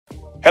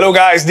Hello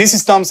guys, this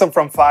is Thompson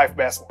from 5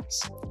 Best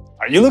Ones.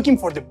 Are you looking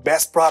for the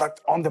best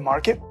product on the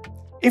market?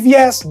 If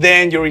yes,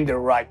 then you're in the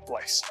right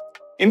place.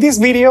 In this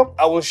video,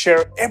 I will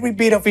share every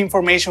bit of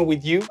information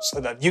with you so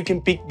that you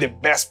can pick the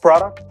best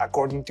product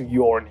according to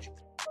your need.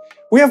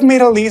 We have made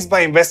a list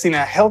by investing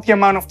a healthy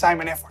amount of time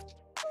and effort.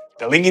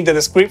 The link in the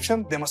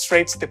description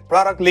demonstrates the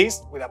product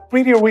list with a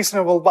pretty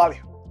reasonable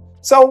value.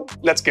 So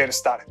let's get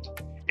started.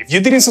 If you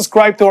didn't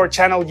subscribe to our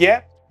channel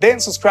yet, then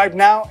subscribe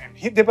now and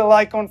hit the bell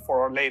icon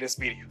for our latest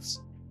videos.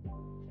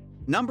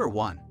 Number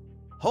 1.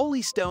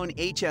 Holystone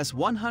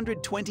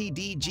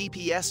HS120D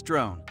GPS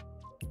Drone.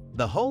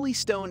 The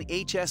Holystone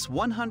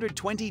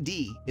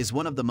HS120D is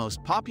one of the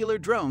most popular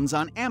drones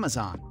on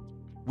Amazon.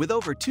 With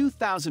over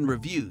 2,000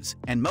 reviews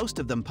and most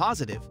of them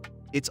positive,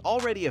 it's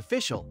already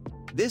official.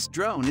 This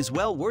drone is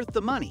well worth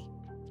the money.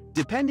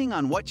 Depending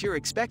on what you're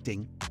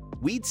expecting,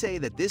 we'd say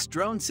that this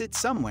drone sits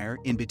somewhere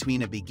in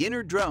between a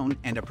beginner drone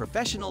and a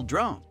professional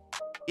drone.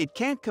 It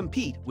can't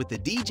compete with the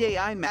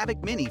DJI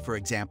Mavic Mini, for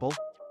example,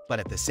 but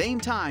at the same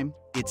time,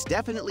 it's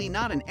definitely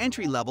not an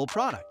entry-level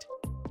product.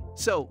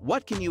 So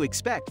what can you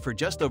expect for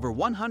just over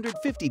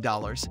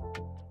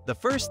 $150? The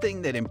first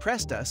thing that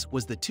impressed us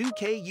was the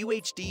 2K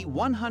UHD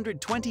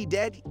 120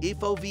 DED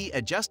FOV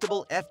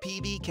adjustable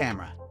FPV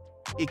camera.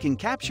 It can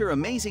capture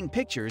amazing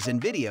pictures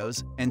and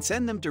videos and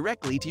send them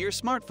directly to your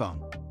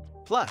smartphone.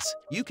 Plus,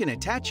 you can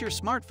attach your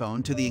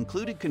smartphone to the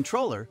included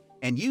controller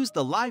and use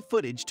the live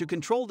footage to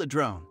control the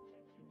drone.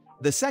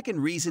 The second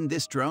reason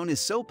this drone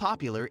is so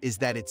popular is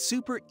that it's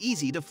super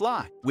easy to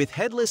fly. With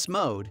headless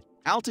mode,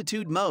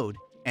 altitude mode,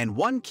 and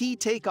one key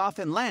takeoff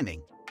and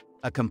landing,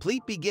 a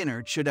complete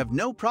beginner should have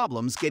no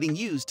problems getting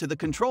used to the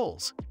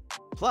controls.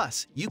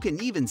 Plus, you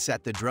can even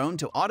set the drone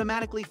to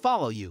automatically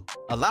follow you,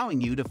 allowing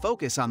you to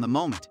focus on the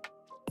moment.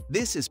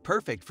 This is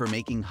perfect for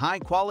making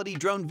high-quality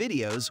drone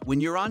videos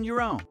when you're on your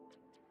own.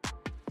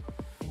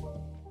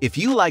 If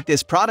you like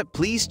this product,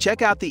 please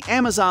check out the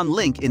Amazon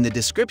link in the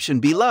description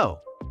below.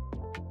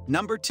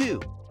 Number 2.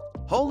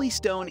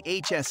 Holystone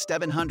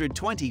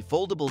HS720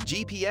 Foldable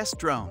GPS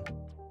Drone.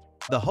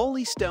 The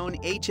Holystone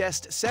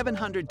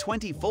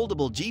HS720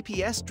 Foldable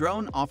GPS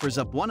Drone offers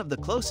up one of the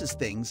closest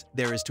things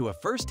there is to a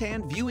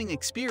first-hand viewing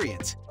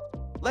experience.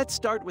 Let's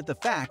start with the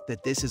fact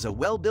that this is a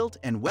well-built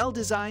and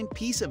well-designed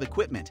piece of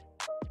equipment,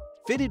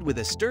 fitted with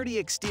a sturdy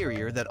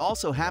exterior that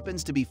also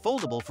happens to be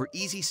foldable for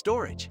easy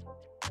storage.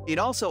 It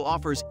also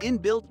offers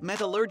inbuilt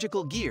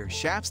metallurgical gear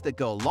shafts that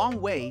go a long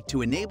way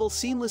to enable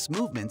seamless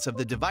movements of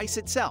the device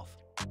itself.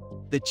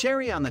 The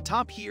cherry on the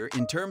top here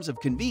in terms of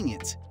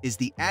convenience is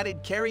the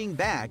added carrying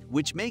bag,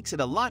 which makes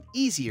it a lot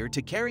easier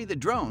to carry the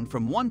drone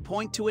from one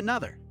point to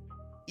another.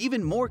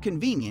 Even more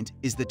convenient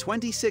is the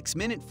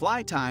 26-minute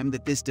fly time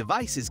that this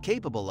device is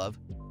capable of,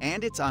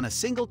 and it's on a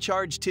single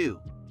charge too.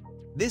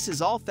 This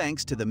is all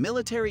thanks to the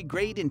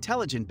military-grade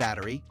intelligent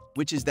battery,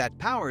 which is that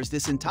powers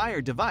this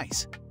entire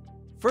device.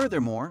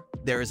 Furthermore,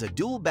 there is a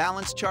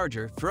dual-balance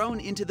charger thrown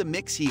into the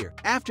mix here.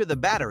 After the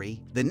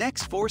battery, the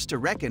next force to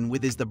reckon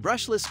with is the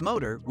brushless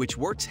motor, which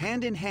works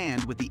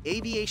hand-in-hand with the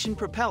aviation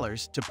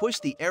propellers to push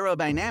the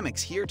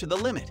aerodynamics here to the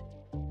limit.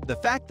 The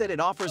fact that it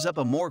offers up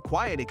a more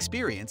quiet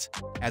experience,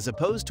 as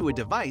opposed to a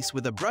device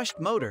with a brushed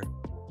motor,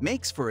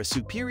 makes for a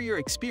superior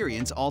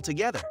experience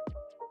altogether.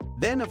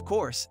 Then, of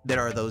course, there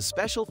are those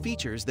special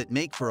features that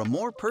make for a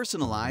more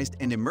personalized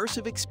and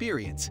immersive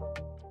experience.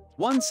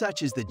 One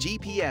such is the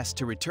GPS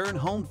to return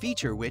home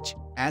feature, which,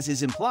 as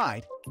is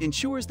implied,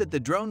 ensures that the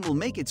drone will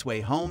make its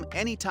way home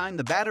anytime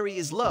the battery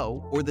is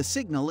low or the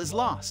signal is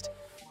lost.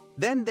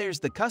 Then there's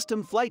the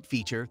custom flight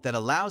feature that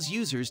allows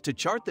users to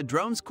chart the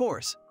drone's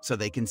course so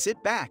they can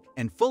sit back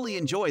and fully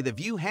enjoy the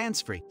view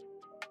hands-free.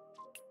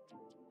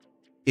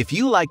 If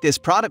you like this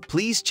product,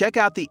 please check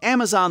out the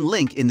Amazon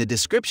link in the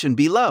description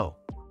below.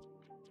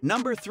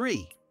 Number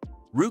 3.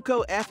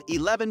 Ruko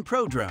F11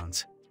 Pro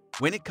Drones.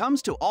 When it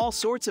comes to all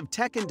sorts of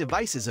tech and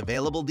devices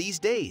available these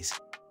days,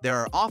 there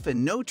are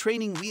often no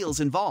training wheels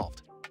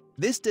involved.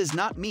 This does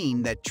not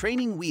mean that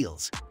training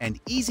wheels and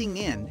easing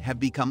in have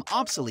become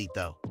obsolete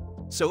though,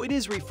 so it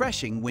is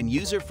refreshing when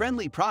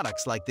user-friendly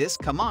products like this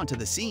come onto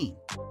the scene.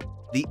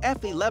 The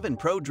F11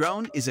 Pro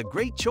Drone is a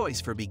great choice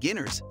for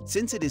beginners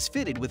since it is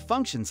fitted with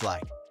functions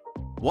like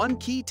one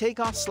key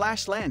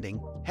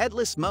takeoff/landing,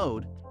 headless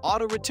mode,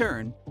 auto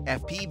return,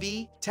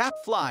 FPV, tap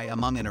fly,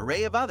 among an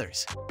array of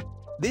others.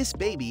 This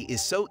baby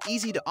is so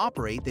easy to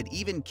operate that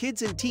even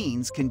kids and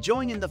teens can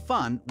join in the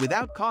fun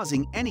without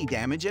causing any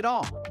damage at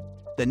all.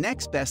 The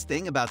next best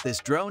thing about this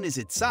drone is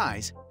its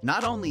size.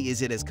 Not only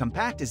is it as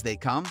compact as they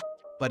come,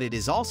 but it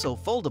is also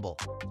foldable.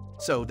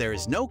 So there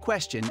is no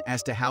question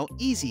as to how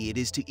easy it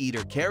is to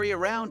either carry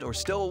around or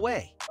stow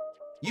away.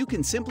 You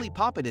can simply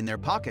pop it in their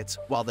pockets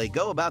while they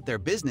go about their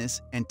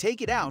business and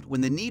take it out when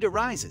the need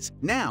arises.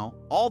 Now,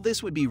 all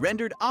this would be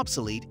rendered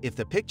obsolete if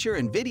the picture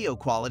and video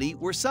quality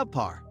were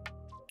subpar.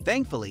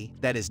 Thankfully,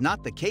 that is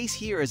not the case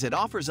here, as it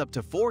offers up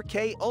to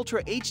 4K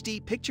Ultra HD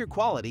picture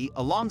quality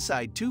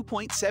alongside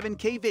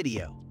 2.7K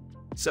video.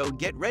 So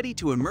get ready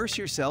to immerse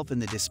yourself in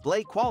the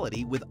display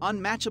quality with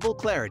unmatchable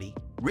clarity,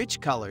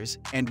 rich colors,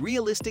 and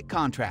realistic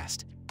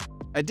contrast.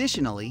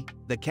 Additionally,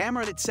 the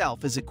camera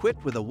itself is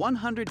equipped with a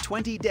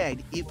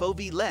 120-degree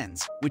FOV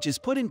lens, which is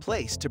put in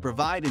place to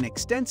provide an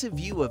extensive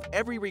view of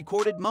every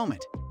recorded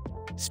moment.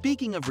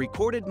 Speaking of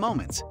recorded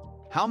moments,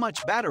 how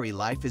much battery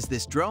life is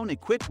this drone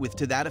equipped with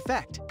to that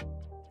effect?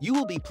 You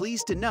will be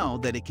pleased to know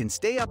that it can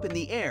stay up in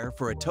the air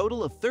for a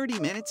total of 30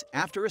 minutes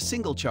after a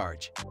single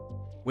charge.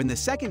 When the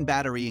second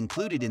battery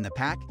included in the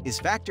pack is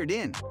factored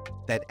in,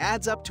 that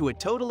adds up to a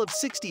total of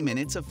 60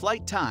 minutes of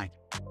flight time.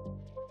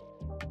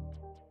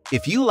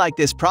 If you like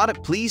this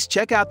product, please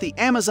check out the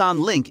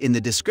Amazon link in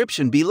the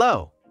description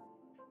below.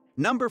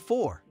 Number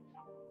 4.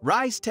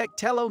 Ryze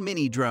Tello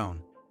Mini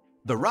Drone.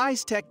 The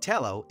Ryze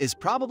Tello is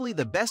probably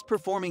the best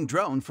performing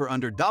drone for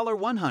under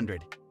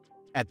 $100.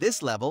 At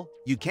this level,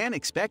 you can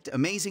expect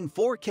amazing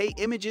 4K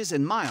images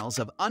and miles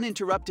of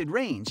uninterrupted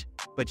range,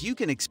 but you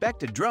can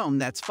expect a drone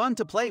that's fun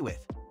to play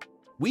with.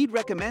 We'd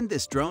recommend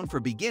this drone for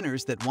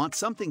beginners that want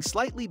something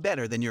slightly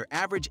better than your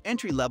average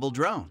entry-level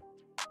drone.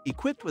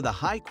 Equipped with a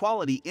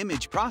high-quality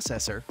image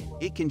processor,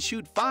 it can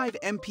shoot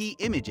 5MP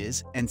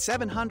images and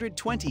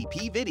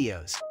 720p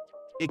videos.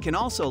 It can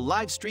also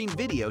live stream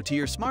video to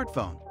your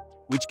smartphone,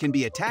 which can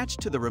be attached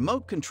to the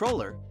remote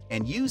controller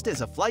and used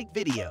as a flight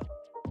video.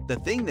 The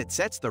thing that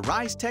sets the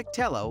Ryze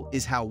Tello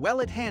is how well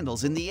it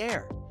handles in the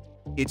air.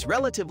 It's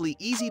relatively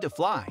easy to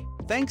fly,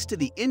 thanks to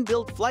the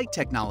inbuilt flight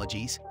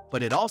technologies,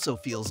 but it also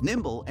feels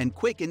nimble and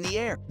quick in the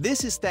air.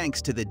 This is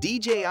thanks to the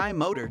DJI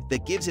motor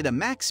that gives it a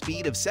max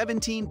speed of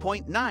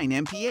 17.9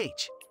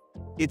 mph.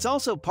 It's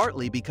also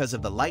partly because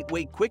of the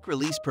lightweight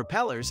quick-release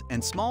propellers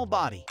and small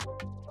body.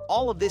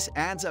 All of this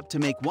adds up to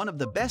make one of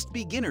the best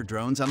beginner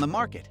drones on the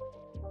market.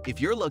 If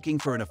you're looking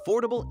for an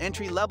affordable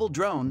entry-level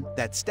drone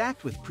that's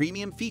stacked with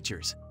premium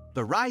features,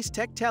 the Ryze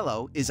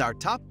Tello is our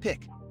top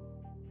pick.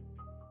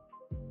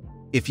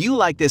 If you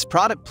like this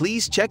product,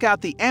 please check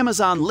out the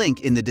Amazon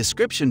link in the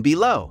description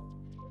below.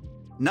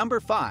 Number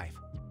 5.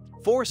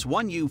 Force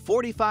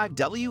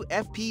 1U45W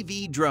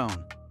FPV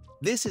Drone.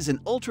 This is an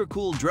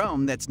ultra-cool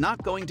drone that's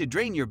not going to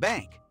drain your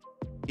bank.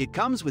 It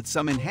comes with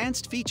some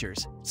enhanced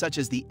features, such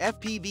as the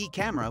FPV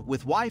camera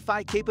with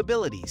Wi-Fi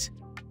capabilities.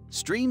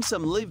 Stream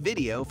some live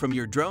video from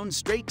your drone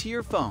straight to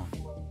your phone.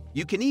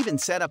 You can even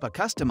set up a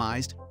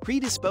customized,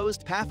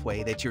 predisposed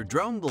pathway that your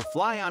drone will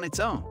fly on its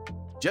own.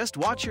 Just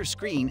watch your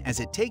screen as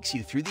it takes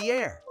you through the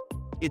air.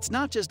 It's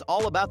not just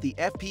all about the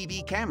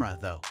FPV camera,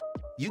 though.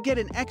 You get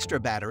an extra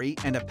battery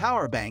and a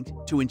power bank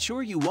to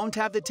ensure you won't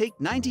have to take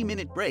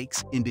 90-minute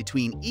breaks in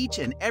between each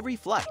and every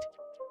flight.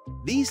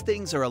 These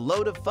things are a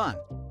load of fun.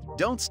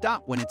 Don't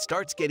stop when it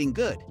starts getting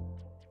good.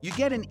 You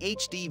get an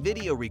HD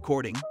video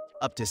recording,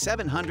 up to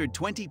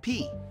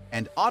 720p,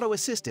 and auto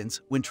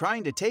assistance when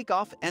trying to take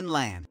off and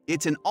land.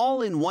 It's an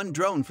all-in-one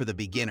drone for the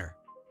beginner,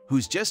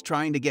 who's just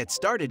trying to get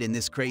started in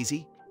this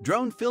crazy,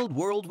 drone-filled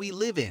world we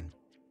live in.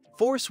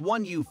 Force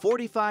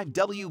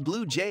 1U45W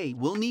Blue Jay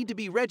will need to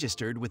be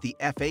registered with the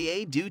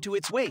FAA due to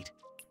its weight,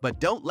 but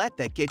don't let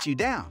that get you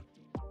down.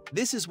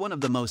 This is one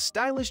of the most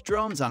stylish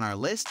drones on our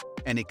list,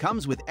 and it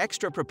comes with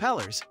extra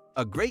propellers,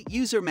 a great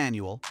user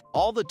manual,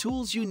 all the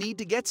tools you need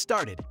to get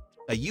started,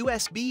 a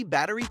USB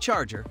battery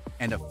charger,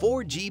 and a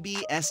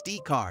 4GB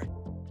SD card.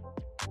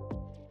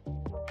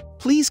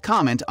 Please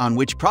comment on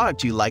which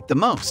product you like the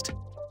most.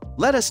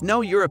 Let us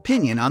know your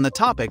opinion on the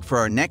topic for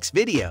our next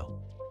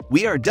video.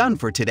 We are done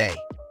for today.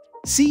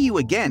 See you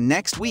again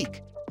next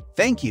week.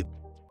 Thank you.